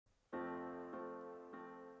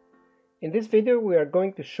In this video we are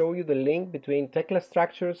going to show you the link between TEKLA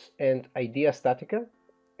structures and StatiCa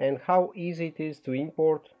and how easy it is to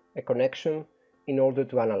import a connection in order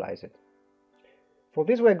to analyze it. For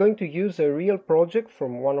this we are going to use a real project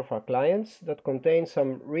from one of our clients that contains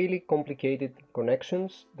some really complicated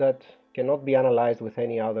connections that cannot be analyzed with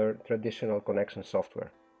any other traditional connection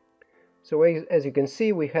software. So as you can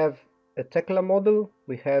see, we have a TEKLA model,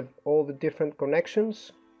 we have all the different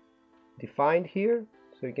connections defined here.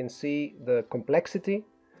 So you can see the complexity,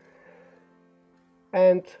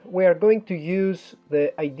 and we are going to use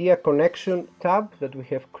the idea connection tab that we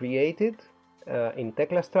have created in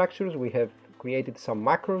TEKLA structures. We have created some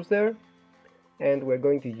macros there, and we're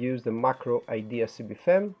going to use the macro idea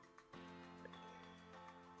CBFM.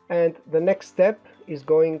 And the next step is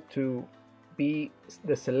going to be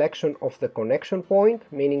the selection of the connection point,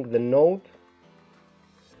 meaning the node,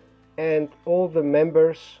 and all the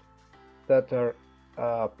members that are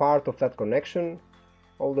part of that connection,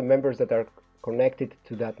 all the members that are connected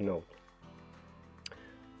to that node.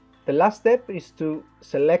 The last step is to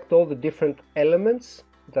select all the different elements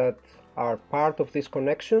that are part of this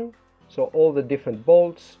connection, so all the different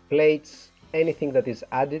bolts, plates, anything that is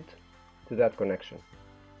added to that connection.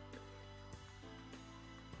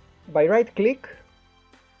 By right click,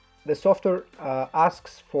 the software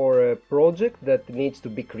asks for a project that needs to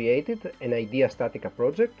be created, an idea StatiCa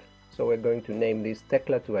project. So we're going to name this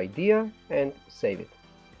TEKLA to idea and save it.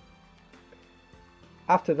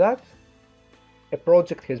 After that, a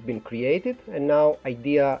project has been created, and now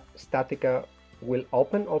idea StatiCa will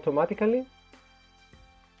open automatically.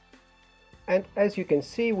 And as you can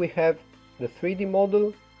see, we have the 3D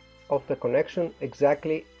model of the connection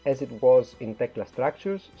exactly as it was in TEKLA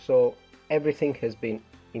structures. So everything has been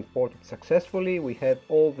imported successfully. We have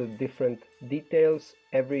all the different details,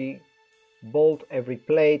 every bolt, every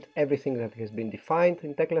plate, everything that has been defined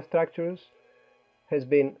in TEKLA structures has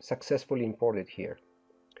been successfully imported here.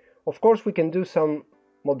 Of course, we can do some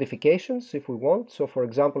modifications if we want. So for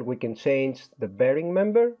example, we can change the bearing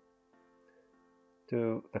member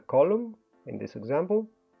to the column in this example.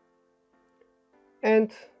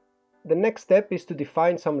 And the next step is to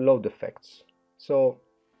define some load effects. So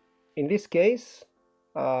in this case,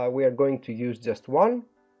 we are going to use just one,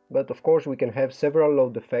 but of course we can have several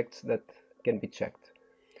load effects that can be checked.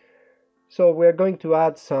 So we are going to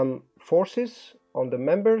add some forces on the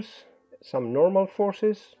members, some normal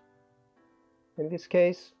forces in this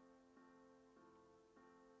case.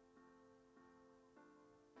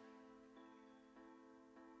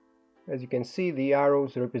 As you can see, the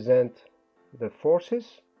arrows represent the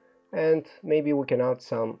forces, and maybe we can add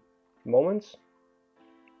some moments.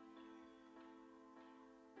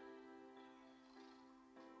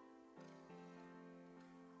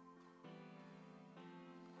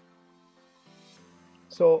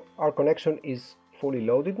 So our connection is fully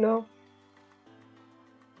loaded now.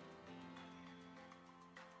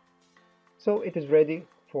 So it is ready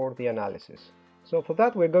for the analysis. So for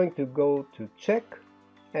that we're going to go to check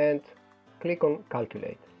and click on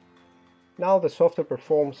calculate. Now the software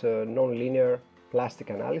performs a nonlinear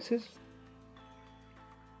plastic analysis.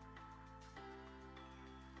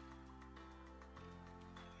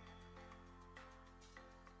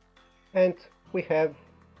 And we have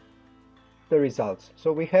the results.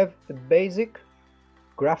 So we have a basic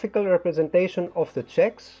graphical representation of the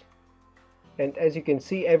checks, and as you can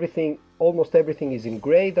see, almost everything is in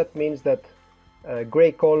gray. That means that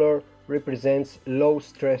gray color represents low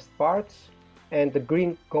stressed parts, and the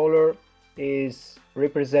green color is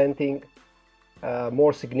representing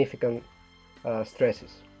more significant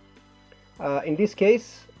stresses. In this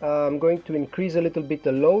case, I'm going to increase a little bit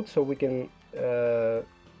the load so we can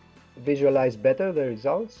visualize better the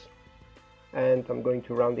results. And I'm going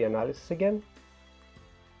to run the analysis again.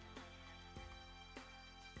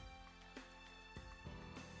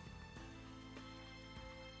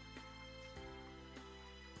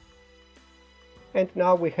 And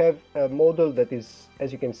now we have a model that is,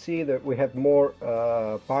 as you can see, that we have more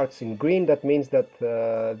parts in green. That means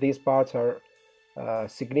that these parts are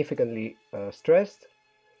significantly stressed.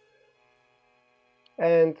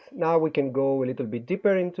 And now we can go a little bit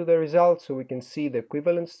deeper into the results so we can see the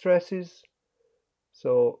equivalent stresses.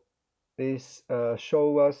 So this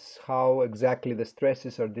shows us how exactly the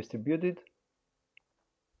stresses are distributed.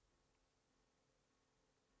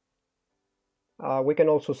 We can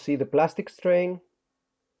also see the plastic strain,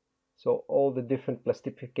 so all the different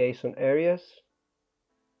plastification areas.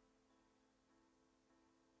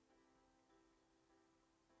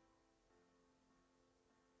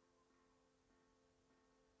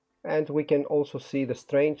 And we can also see the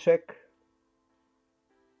strain check.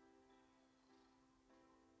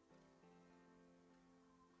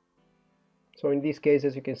 So in this case,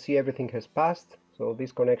 as you can see, everything has passed. So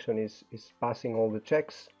this connection is passing all the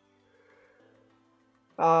checks.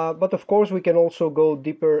 But of course we can also go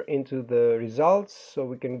deeper into the results. So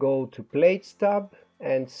we can go to Plates tab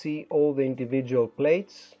and see all the individual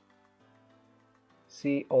plates,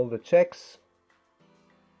 see all the checks.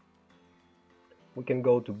 We can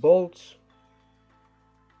go to Bolts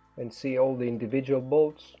and see all the individual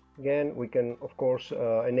bolts. Again, we can of course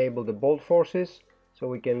enable the bolt forces, so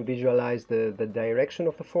we can visualize the direction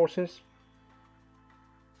of the forces.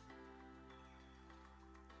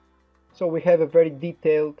 So we have a very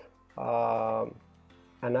detailed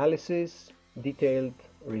analysis, detailed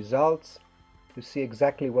results to see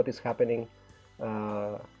exactly what is happening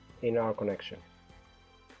in our connection.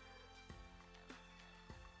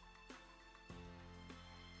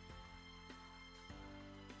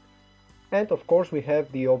 And of course we have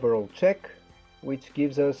the overall check, which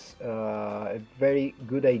gives us a very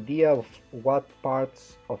good idea of what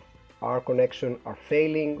parts of our connection are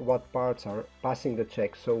failing, what parts are passing the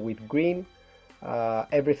check. So with green,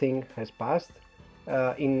 everything has passed.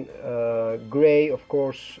 In gray, of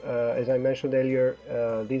course, as I mentioned earlier,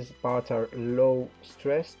 these parts are low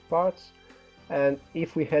stressed parts, and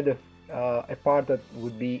if we had a part that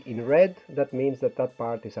would be in red, that means that that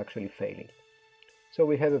part is actually failing. So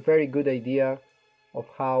we have a very good idea of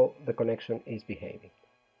how the connection is behaving.